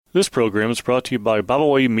This program is brought to you by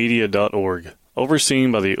BibleWayMedia.org,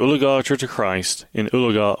 overseen by the Oologah Church of Christ in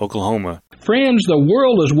Oologah, Oklahoma. Friends, the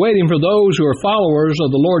world is waiting for those who are followers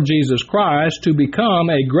of the Lord Jesus Christ to become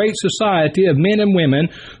a great society of men and women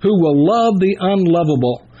who will love the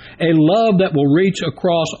unlovable, a love that will reach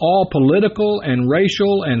across all political and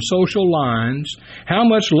racial and social lines. How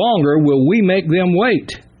much longer will we make them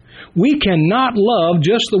wait? We cannot love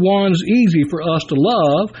just the ones easy for us to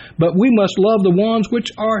love, but we must love the ones which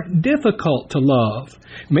are difficult to love.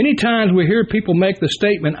 Many times we hear people make the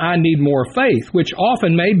statement, "I need more faith," which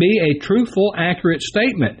often may be a truthful, accurate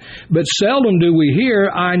statement, but seldom do we hear,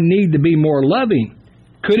 "I need to be more loving."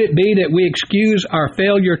 Could it be that we excuse our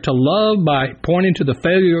failure to love by pointing to the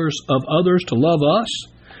failures of others to love us?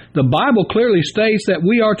 The Bible clearly states that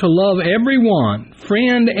we are to love everyone,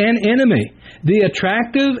 friend and enemy, the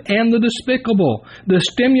attractive and the despicable, the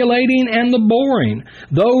stimulating and the boring,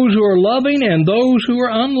 those who are loving and those who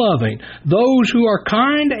are unloving, those who are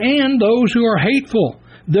kind and those who are hateful.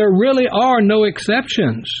 There really are no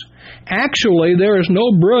exceptions. Actually, there is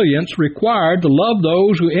no brilliance required to love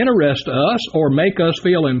those who interest us or make us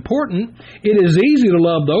feel important. It is easy to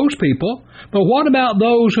love those people, but what about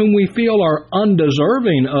those whom we feel are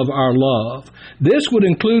undeserving of our love? This would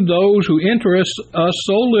include those who interest us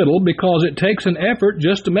so little because it takes an effort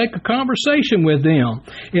just to make a conversation with them.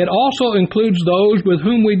 It also includes those with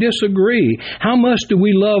whom we disagree. How much do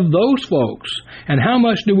we love those folks? And how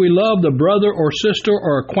much do we love the brother or sister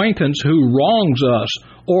or acquaintance who wrongs us,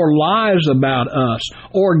 or lies about us,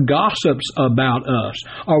 or gossips about us?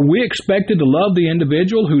 Are we expected to love the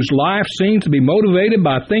individual whose life seems to be motivated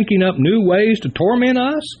by thinking up new ways to torment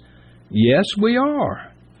us? Yes, we are.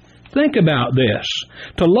 Think about this.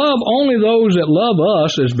 To love only those that love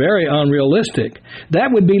us is very unrealistic.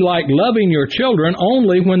 That would be like loving your children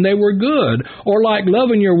only when they were good, or like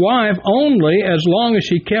loving your wife only as long as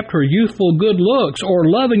she kept her youthful good looks, or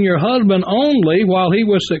loving your husband only while he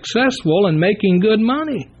was successful and making good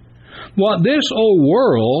money. What this old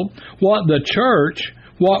world, what the church,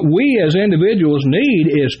 what we as individuals need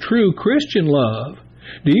is true Christian love.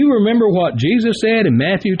 Do you remember what Jesus said in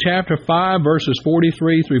Matthew chapter 5, verses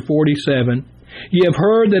 43 through 47? Ye have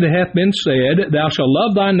heard that it hath been said, Thou shalt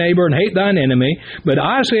love thy neighbor and hate thine enemy. But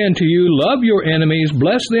I say unto you, love your enemies,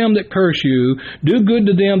 bless them that curse you, do good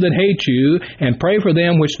to them that hate you, and pray for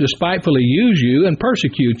them which despitefully use you and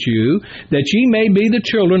persecute you, that ye may be the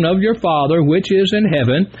children of your Father which is in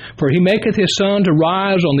heaven. For he maketh his sun to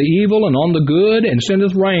rise on the evil and on the good, and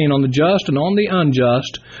sendeth rain on the just and on the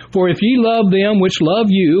unjust. For if ye love them which love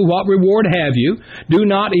you, what reward have you? Do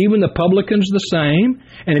not even the publicans the same?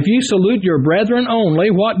 And if ye salute your brethren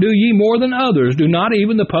only, what do ye more than others? Do not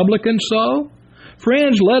even the publicans so?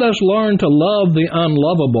 Friends, let us learn to love the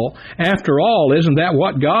unlovable. After all, isn't that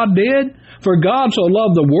what God did? For God so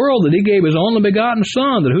loved the world that he gave his only begotten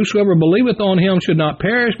Son, that whosoever believeth on him should not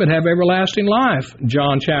perish but have everlasting life.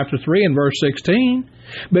 John chapter 3 and verse 16.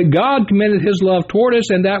 But God commended his love toward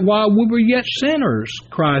us, and that while we were yet sinners,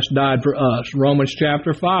 Christ died for us. Romans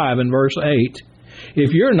chapter 5 and verse 8.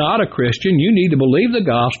 If you're not a Christian, you need to believe the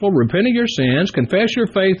gospel, repent of your sins, confess your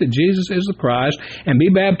faith that Jesus is the Christ, and be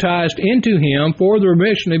baptized into him for the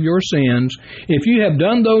remission of your sins. If you have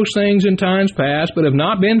done those things in times past but have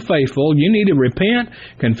not been faithful, you need to repent,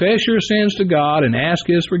 confess your sins to God, and ask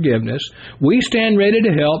his forgiveness. We stand ready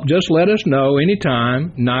to help. Just let us know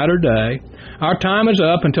anytime, night or day. Our time is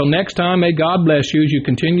up. Until next time, may God bless you as you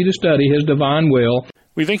continue to study his divine will.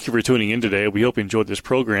 We thank you for tuning in today. We hope you enjoyed this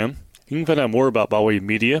program. You can find out more about BibleWay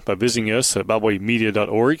Media by visiting us at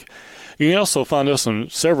BibleWayMedia.org. You can also find us on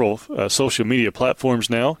several social media platforms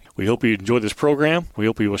now. We hope you enjoyed this program. We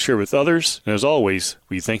hope you will share with others. And as always,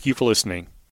 we thank you for listening.